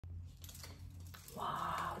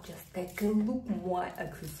Wow, just take a look my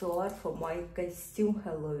accessoire for my costume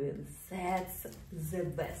Halloween. That's the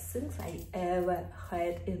best things I ever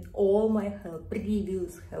had in all my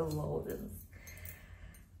previous Halloweens.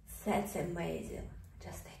 That's amazing.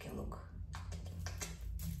 Just take a look.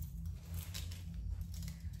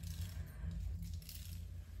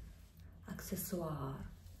 Accessoire,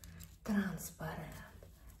 transparent,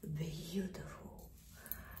 beautiful.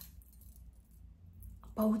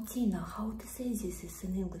 Pautina, how to say this is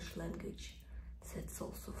in English language? That's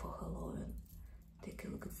also for Halloween. Take a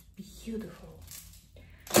look, it's beautiful.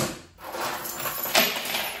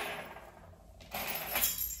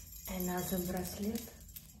 Another bracelet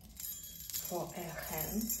for a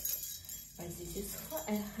hand, but this is for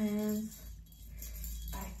a hand.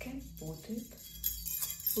 I can put it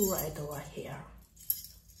right over here.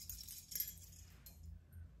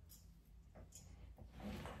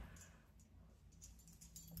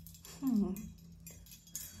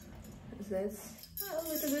 That's a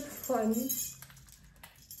little bit funny.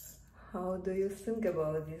 How do you think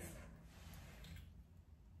about this?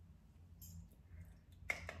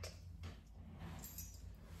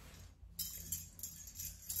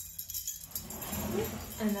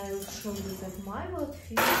 And I will show you that my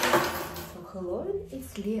outfit for Halloween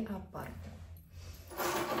is leopard.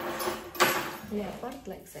 Leopard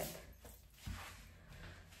like that.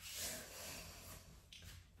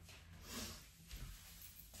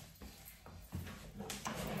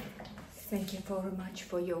 Thank you very much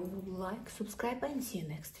for your like, subscribe and see you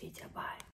next video. Bye.